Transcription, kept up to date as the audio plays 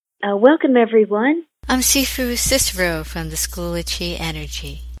Welcome, everyone. I'm Sifu Cicero from the School of Chi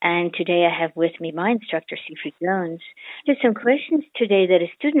Energy. And today I have with me my instructor, Sifu Jones. There's some questions today that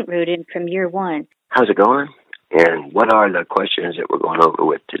a student wrote in from year one. How's it going? And what are the questions that we're going over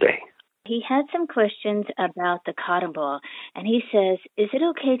with today? He had some questions about the cotton ball, and he says, is it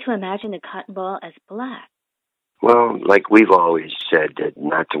okay to imagine the cotton ball as black? Well, like we've always said, that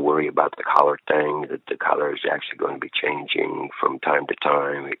not to worry about the color thing, that the color is actually going to be changing from time to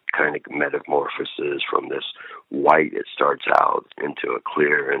time. It kind of metamorphoses from this white, it starts out into a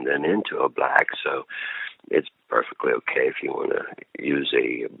clear and then into a black. So it's perfectly okay if you want to use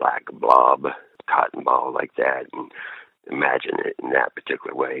a black blob cotton ball like that and imagine it in that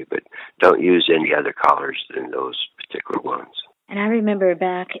particular way. But don't use any other colors than those particular ones. And I remember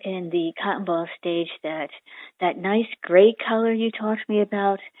back in the cotton ball stage that nice gray color you talked to me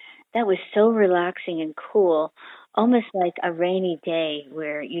about, that was so relaxing and cool, almost like a rainy day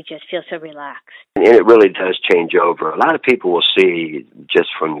where you just feel so relaxed. And it really does change over. A lot of people will see just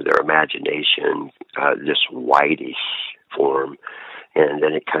from their imagination this whitish form, and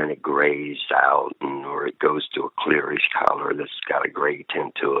then it kind of grays out, or it goes to a clearish color that's got a gray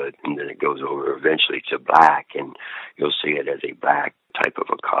tint to it, and then it goes over eventually to black, and you'll see it as a black type of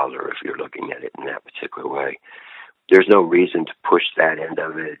a color if you're looking at it in that particular way. There's no reason to push that end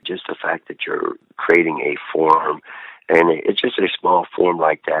of it, just the fact that you're creating a form, and it's just a small form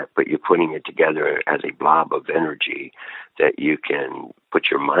like that, but you're putting it together as a blob of energy that you can put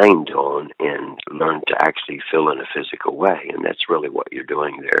your mind on and learn to actually feel in a physical way. And that's really what you're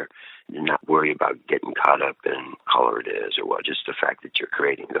doing there. You're not worried about getting caught up in color it is or what. Just the fact that you're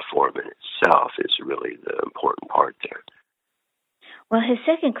creating the form in itself is really the important part there. Well, his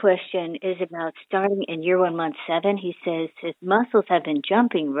second question is about starting in year 1, month 7. He says his muscles have been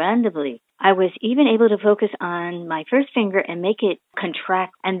jumping randomly. I was even able to focus on my first finger and make it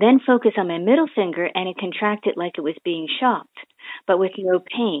contract, and then focus on my middle finger, and it contracted like it was being shocked, but with no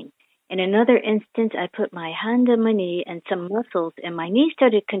pain. In another instance, I put my hand on my knee, and some muscles in my knee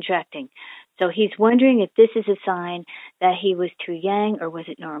started contracting. So he's wondering if this is a sign that he was too young, or was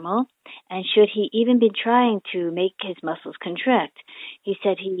it normal? And should he even be trying to make his muscles contract? He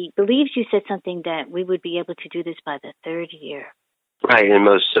said he believes you said something that we would be able to do this by the 3rd year. Right, and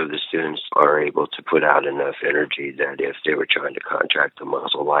most of the students are able to put out enough energy that if they were trying to contract the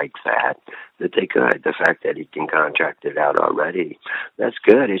muscle like that they could. The fact that he can contract it out already, that's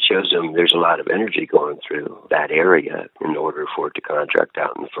good. It shows them there's a lot of energy going through that area in order for it to contract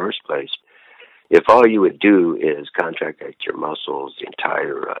out in the first place. If all you would do is contract out your muscles the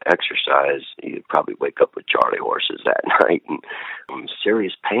entire exercise, you'd probably wake up with Charlie horses that night and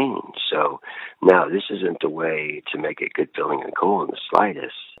serious pain. So, no, this isn't the way to make it good feeling and cool in the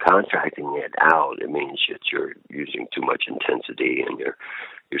slightest. Contracting it out, it means that you're using too much intensity and you're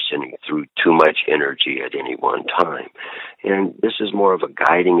sending through too much energy at any one time. And this is more of a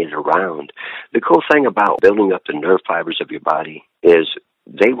guiding it around. The cool thing about building up the nerve fibers of your body is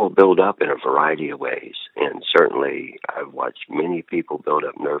they will build up in a variety of ways. And certainly I've watched many people build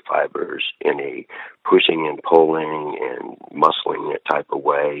up nerve fibers in a pushing and pulling and muscling it type of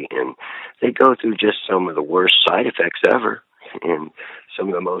way. And they go through just some of the worst side effects ever, and some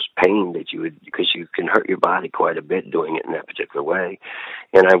of the most pain that you would, because you can hurt your body quite a bit doing it in that particular way.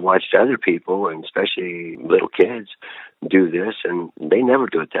 And I've watched other people, and especially little kids, do this, and they never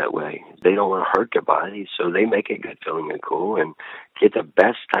do it that way. They don't want to hurt their body, so they make it good feeling and cool and get the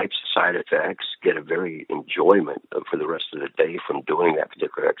best types of side effects, get a very enjoyment for the rest of the day from doing that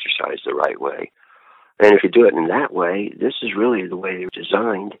particular exercise the right way. And if you do it in that way, this is really the way they're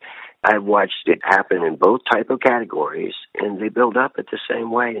designed. I've watched it happen in both type of categories, and they build up at the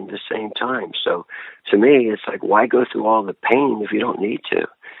same way in the same time. So to me, it's like, why go through all the pain if you don't need to?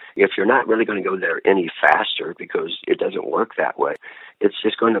 If you're not really going to go there any faster, because it doesn't work that way, it's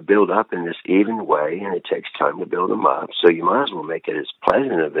just going to build up in this even way, and it takes time to build them up. So you might as well make it as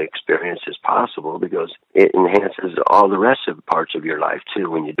pleasant of an experience as possible, because it enhances all the rest of the parts of your life,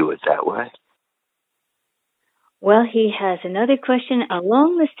 too, when you do it that way. Well, he has another question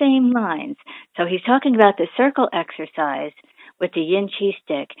along the same lines. So he's talking about the circle exercise with the yin chi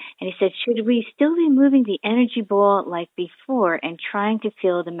stick. And he said, should we still be moving the energy ball like before and trying to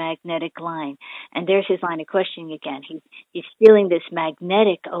feel the magnetic line? And there's his line of questioning again. He's feeling this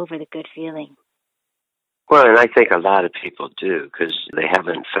magnetic over the good feeling. Well, and I think a lot of people do, because they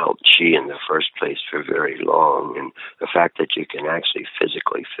haven't felt chi in the first place for very long. And the fact that you can actually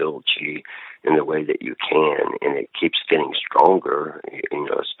physically feel chi in the way that you can, and it keeps getting stronger,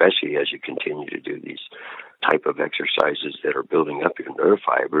 especially as you continue to do these type of exercises that are building up your nerve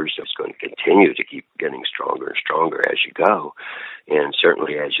fibers. It's going to continue to keep getting stronger and stronger as you go. And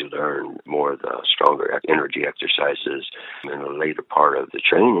certainly as you learn more of the stronger energy exercises in the later part of the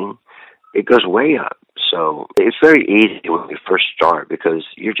training, it goes way up. So it's very easy when you first start because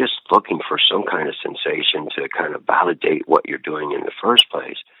you're just looking for some kind of sensation to kind of validate what you're doing in the first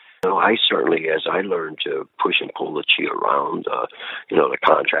place. I certainly, as I learned to push and pull the chi around, to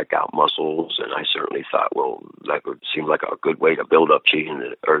contract out muscles, and I certainly thought, well, that would seem like a good way to build up chi in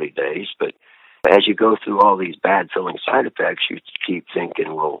the early days. But as you go through all these bad feeling side effects, you keep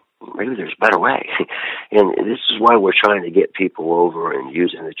thinking, well, maybe there's a better way. And this is why we're trying to get people over and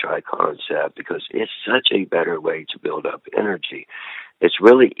using the Chi concept, because it's such a better way to build up energy. It's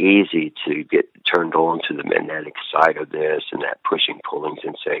really easy to get turned on to the magnetic side of this and that pushing, pulling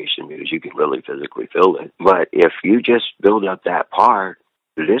sensation because you can really physically feel it. But if you just build up that part,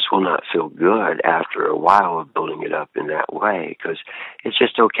 this will not feel good after a while of building it up in that way because it's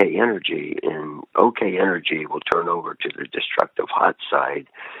just okay energy, and okay energy will turn over to the destructive hot side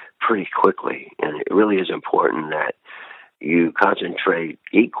pretty quickly. And it really is important that you concentrate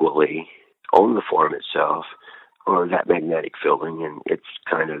equally on the form itself or that magnetic feeling, and it's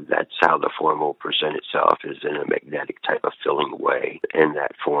that's how the form will present itself, is in a magnetic type of feeling way in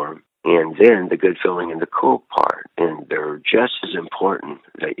that form. And then the good feeling and the cool part. And they're just as important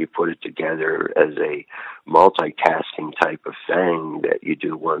that you put it together as a multitasking type of thing, that you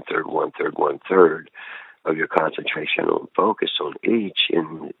do 1/3, 1/3, 1/3 of your concentration and focus on each,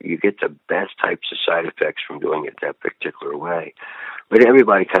 and you get the best types of side effects from doing it that particular way. But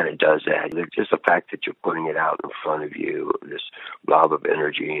everybody kind of does that. Just the fact that you're putting it out in front of you, this blob of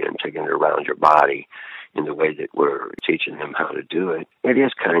energy, and taking it around your body in the way that we're teaching them how to do it, it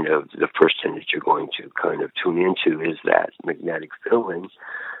is kind of the first thing that you're going to kind of tune into is that magnetic feeling.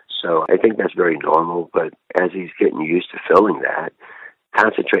 So I think that's very normal, but as he's getting used to feeling that,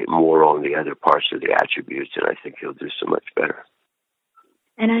 concentrate more on the other parts of the attributes, and I think he'll do so much better.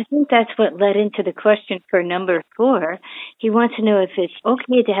 And I think that's what led into the question for number 4. He wants to know if it's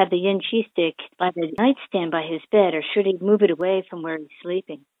okay to have the yin chi stick by the nightstand by his bed, or should he move it away from where he's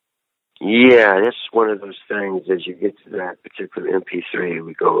sleeping? Yeah, that's one of those things. As you get to that particular MP3,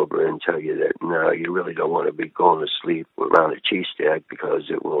 we go over and tell you that, no, you really don't want to be going to sleep around a chi stick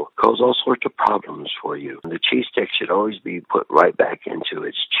because it will cause all sorts of problems for you. The chi stick should always be put right back into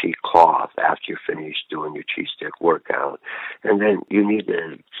its chi cloth after you're finished doing your chi stick workout. And then you need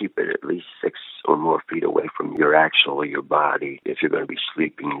to keep it at least 6 or more feet away from your body if you're going to be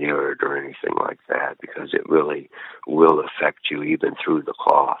sleeping near it or anything like that, because it really will affect you even through the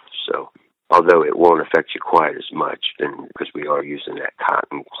cloth. So, although it won't affect you quite as much, because we are using that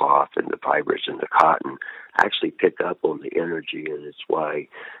cotton cloth, and the fibers in the cotton actually pick up on the energy, and it's why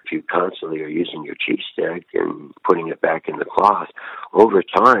if you constantly are using your chi stick and putting it back in the cloth, over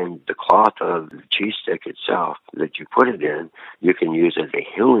time, the cloth of the chi stick itself that you put it in, you can use as a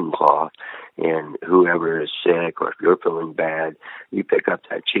healing cloth, and whoever is sick or if you're feeling bad, you pick up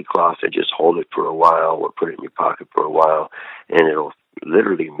that chi cloth and just hold it for a while or put it in your pocket for a while, and it'll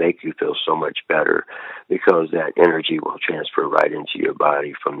literally make you feel so much better because that energy will transfer right into your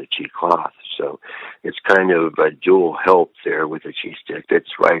body from the chi cloth. So it's kind of a dual help there with the chi stick.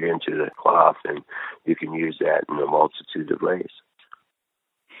 It's right into the cloth, and you can use that in a multitude of ways.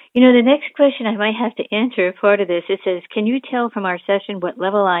 The next question I might have to answer, part of this, it says, can you tell from our session what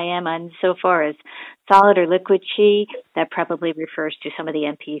level I am on so far as solid or liquid chi? That probably refers to some of the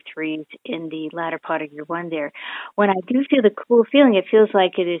MP3s in the latter part of your one there. When I do feel the cool feeling, it feels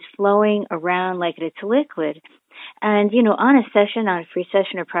like it is flowing around like it's liquid. And, on a session, on a free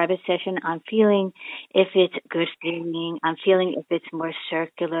session or private session, I'm feeling if it's good feeling, I'm feeling if it's more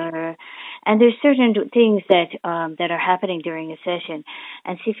circular. And there's certain things that are happening during a session.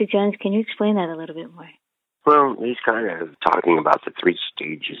 And Sifu Jones, can you explain that a little bit more? Well, he's kind of talking about the 3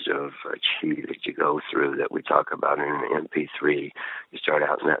 stages of chi that you go through that we talk about in an MP3. You start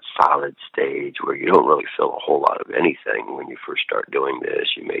out in that solid stage where you don't really feel a whole lot of anything when you first start doing this.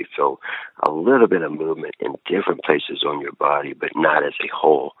 You may feel a little bit of movement in different places on your body, but not as a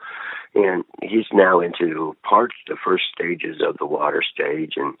whole. And he's now into the first stages of the water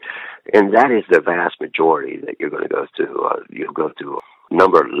stage, and that is the vast majority that you're going to go through. You'll go through a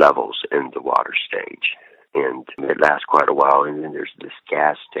number of levels in the water stage. And it lasts quite a while, and then there's this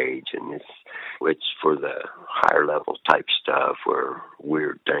gas stage, and it's for the higher level type stuff where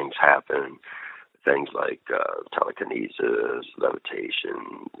weird things happen, things like telekinesis,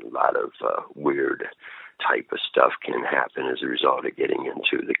 levitation, a lot of weird type of stuff can happen as a result of getting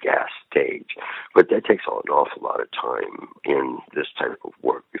into the gas stage. But that takes an awful lot of time in this type of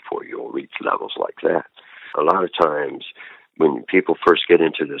work before you'll reach levels like that. a lot of times when people first get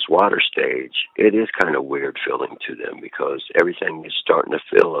into this water stage, it is kind of weird feeling to them because everything is starting to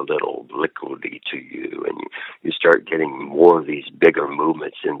feel a little liquidy to you, and you start getting more of these bigger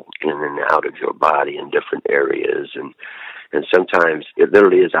movements in and out of your body in different areas, and sometimes it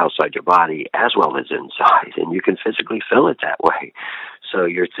literally is outside your body as well as inside, and you can physically feel it that way. So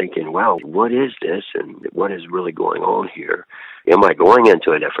you're thinking, well, what is this, and what is really going on here? Am I going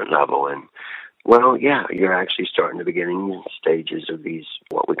into a different level? And well, yeah, you're actually starting the beginning stages of these,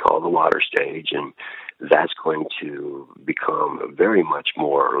 what we call the water stage, and that's going to become very much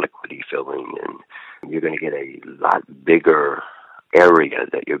more liquidy feeling, and you're going to get a lot bigger area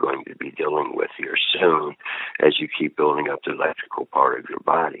that you're going to be dealing with here soon. As you keep building up the electrical part of your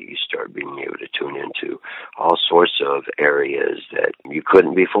body, you start being able to tune into all sorts of areas that you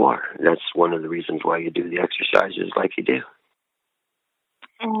couldn't before. That's one of the reasons why you do the exercises like you do.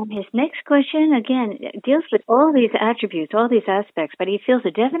 And his next question, again, deals with all these attributes, all these aspects, but he feels a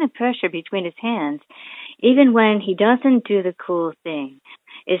definite pressure between his hands, even when he doesn't do the cool thing.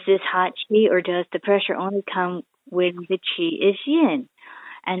 Is this hot chi, or does the pressure only come when the chi is yin?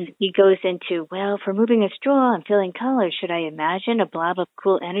 And he goes into, well, for moving a straw and feeling color, should I imagine a blob of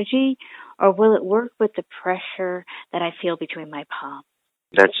cool energy, or will it work with the pressure that I feel between my palms?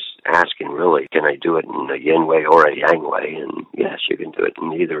 That's asking, really, can I do it in a yin way or a yang way? And yes, you can do it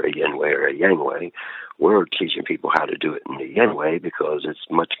in either a yin way or a yang way. We're teaching people how to do it in the yin way because it's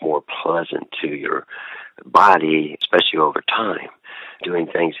much more pleasant to your body, especially over time. Doing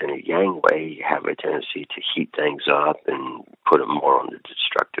things in a yang way, you have a tendency to heat things up and put them more on the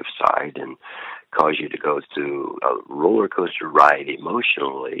destructive side and cause you to go through a roller coaster ride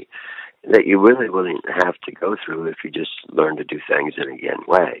emotionally that you really wouldn't have to go through if you just learn to do things in a yin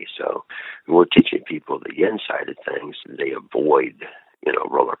way. So we're teaching people the yin side of things. They avoid,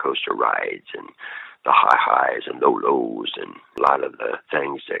 roller coaster rides and the high highs and low lows and a lot of the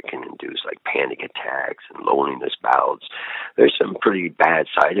things that can induce like panic attacks and loneliness bouts. There's some pretty bad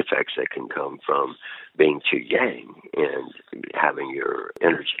side effects that can come from being too yang and having your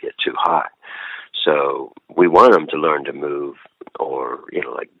energy get too hot. So we want them to learn to move or,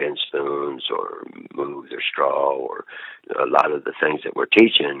 like bend spoons or move their straw or a lot of the things that we're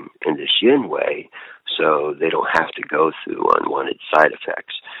teaching in this yin way so they don't have to go through unwanted side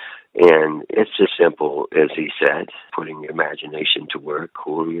effects. And it's as simple as he said, putting your imagination to work,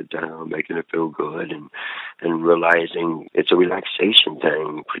 cooling it down, making it feel good, and realizing it's a relaxation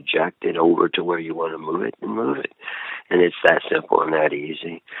thing. Project it over to where you want to move it and move it. And it's that simple and that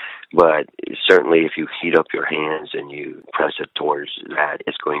easy. But certainly if you heat up your hands and you press it towards that,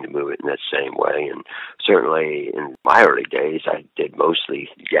 it's going to move it in that same way. And certainly in my early days, I did mostly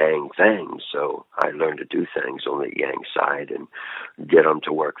yang things. So I learned to do things on the yang side and get them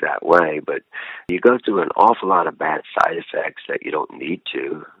to work that way. But you go through an awful lot of bad side effects that you don't need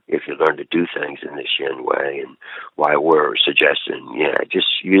to if you learn to do things in this yin way. And why we're suggesting, just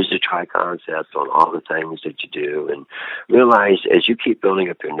use the tri concept on all the things that you do and realize as you keep building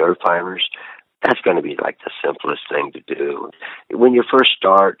up your nerve fibers, that's going to be like the simplest thing to do. When you first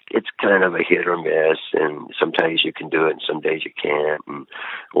start, it's kind of a hit or miss, and sometimes you can do it and some days you can't,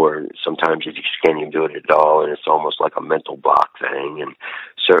 or sometimes you just can't even do it at all, and it's almost like a mental block thing. And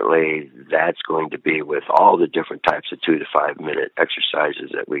certainly that's going to be with all the different types of 2 to 5 minute exercises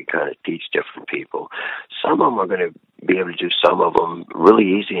that we kind of teach different people. Some of them are going to be able to do some of them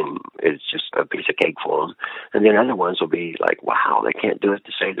really easy, and it's just a piece of cake for them. And then other ones will be like, wow, they can't do it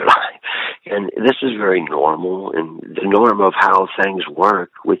to save their life. And this is very normal and the norm of how things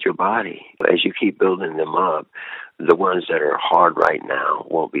work with your body. As you keep building them up, the ones that are hard right now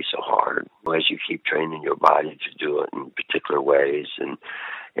won't be so hard as you keep training your body to do it in particular ways. And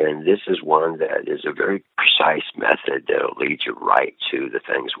this is one that is a very precise method that will lead you right to the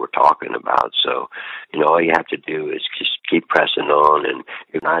things we're talking about. So, all you have to do is just keep pressing on. And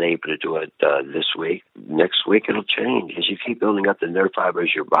if you're not able to do it this week, next week it'll change. As you keep building up the nerve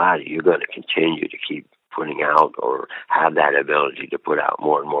fibers of your body, you're going to continue to keep putting out or have that ability to put out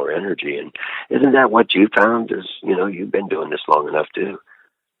more and more energy. And isn't that what you found? You've been doing this long enough too.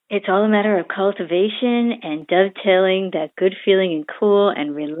 It's all a matter of cultivation and dovetailing that good feeling and cool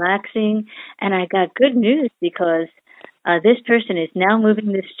and relaxing. And I got good news because this person is now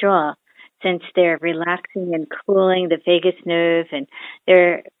moving the straw since they're relaxing and cooling the vagus nerve, and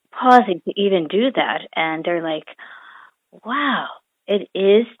they're pausing to even do that. And they're like, wow, it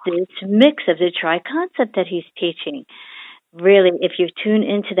is this mix of the tri-concept that he's teaching. Really, if you tune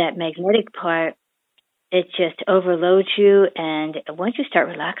into that magnetic part, it just overloads you, and once you start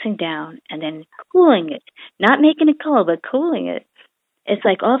relaxing down and then cooling it, not making it cold, but cooling it, it's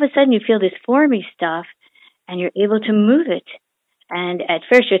like all of a sudden you feel this foamy stuff, and you're able to move it. And at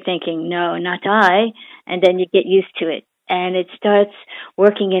first you're thinking, no, not I. And then you get used to it. And it starts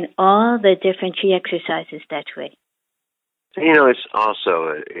working in all the different chi exercises that way.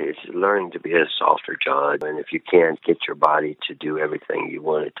 It's learning to be a softer John. And if you can't get your body to do everything you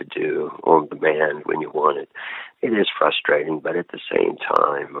want it to do on demand when you want it, it is frustrating. But at the same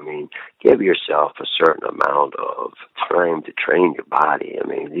time, give yourself a certain amount of time to train your body.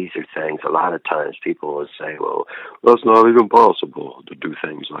 These are things, a lot of times people will say, well, that's not even possible to do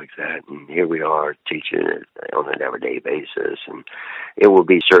things like that. And here we are teaching it on an everyday basis. And it will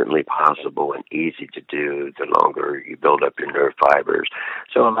be certainly possible and easy to do the longer you build up your nerve fibers.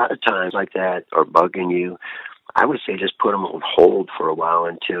 So a lot of times like that are bugging you. I would say just put them on hold for a while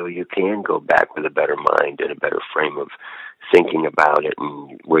until you can go back with a better mind and a better frame of thinking about it,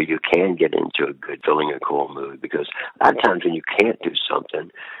 and where you can get into a good, feeling a cool mood. Because a lot of times when you can't do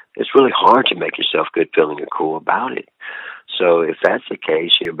something, it's really hard to make yourself good, feeling and cool about it. So if that's the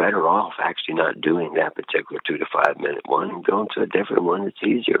case, you're better off actually not doing that particular 2 to 5 minute one and going to a different one that's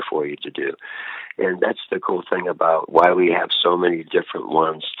easier for you to do. And that's the cool thing about why we have so many different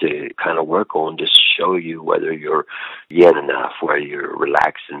ones to kind of work on, to show you whether you're yin enough, whether you're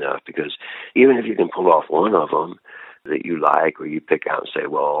relaxed enough. Because even if you can pull off one of them that you like, or you pick out and say,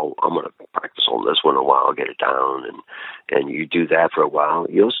 well, I'm going to practice on this one a while, get it down, and you do that for a while,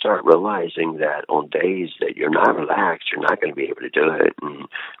 you'll start realizing that on days that you're not relaxed, you're not going to be able to do it. And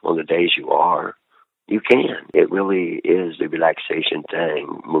on the days you are, you can. It really is the relaxation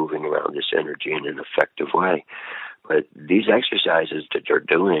thing, moving around this energy in an effective way. But these exercises that they're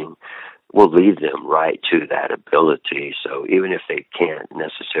doing will lead them right to that ability. So even if they can't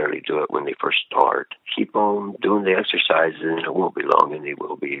necessarily do it when they first start, keep on doing the exercises, and it won't be long, and they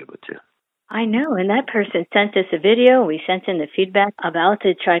will be able to. I know, and that person sent us a video. We sent in the feedback about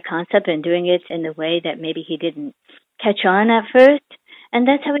the Tri concept and doing it in the way that maybe he didn't catch on at first, and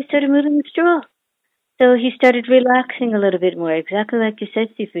that's how he started moving the straw. So he started relaxing a little bit more, exactly like you said,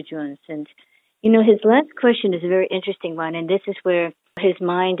 Sifu Jones. And, his last question is a very interesting one, and this is where his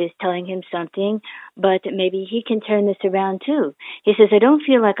mind is telling him something, but maybe he can turn this around too. He says, I don't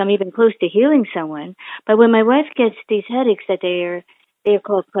feel like I'm even close to healing someone, but when my wife gets these headaches that they're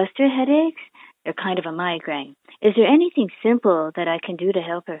called cluster headaches, they're kind of a migraine. Is there anything simple that I can do to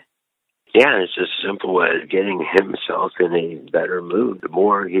help her? Yeah, it's as simple as getting himself in a better mood. The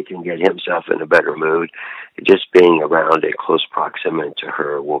more he can get himself in a better mood, just being around a close proximity to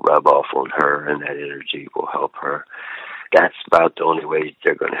her will rub off on her, and that energy will help her. That's about the only way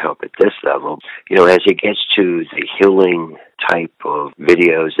they're going to help at this level. As it gets to the healing type of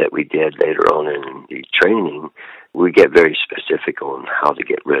videos that we did later on in the training, we get very specific on how to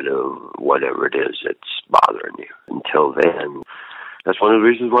get rid of whatever it is that's bothering you. Until then, that's one of the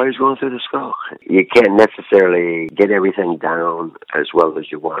reasons why he's going through the skull. You can't necessarily get everything down as well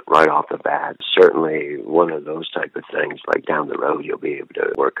as you want right off the bat. Certainly one of those type of things, like down the road, you'll be able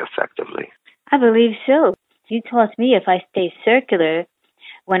to work effectively. I believe so. You taught me if I stay circular,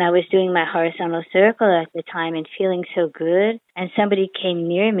 when I was doing my horizontal circle at the time and feeling so good, and somebody came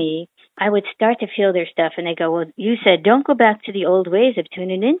near me, I would start to feel their stuff, and they go, well, you said don't go back to the old ways of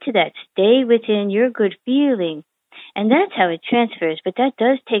tuning into that. Stay within your good feeling. And that's how it transfers, but that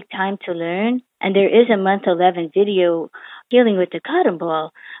does take time to learn. And there is a month 11 video healing with the cotton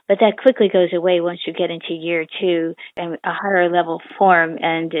ball, but that quickly goes away once you get into year 2 and a higher level form,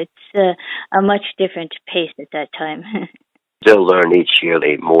 and it's a much different pace at that time. They'll learn each year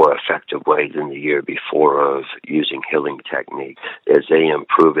a more effective way than the year before of using healing techniques. As they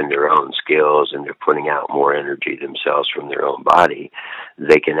improve in their own skills and they're putting out more energy themselves from their own body,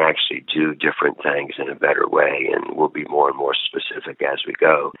 they can actually do different things in a better way, and we'll be more and more specific as we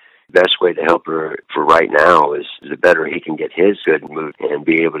go. Best way to help her for right now is the better he can get his good mood and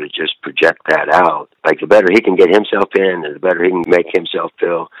be able to just project that out. Like the better he can get himself in and the better he can make himself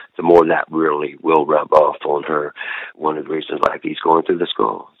feel, the more that really will rub off on her. One of the reasons like he's going through the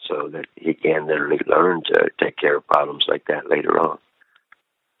school, so that he can literally learn to take care of problems like that later on.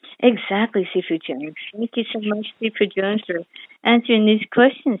 Exactly, Sifu Jones. Thank you so much, Sifu Jones, for answering these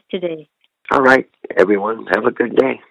questions today. All right, everyone, have a good day.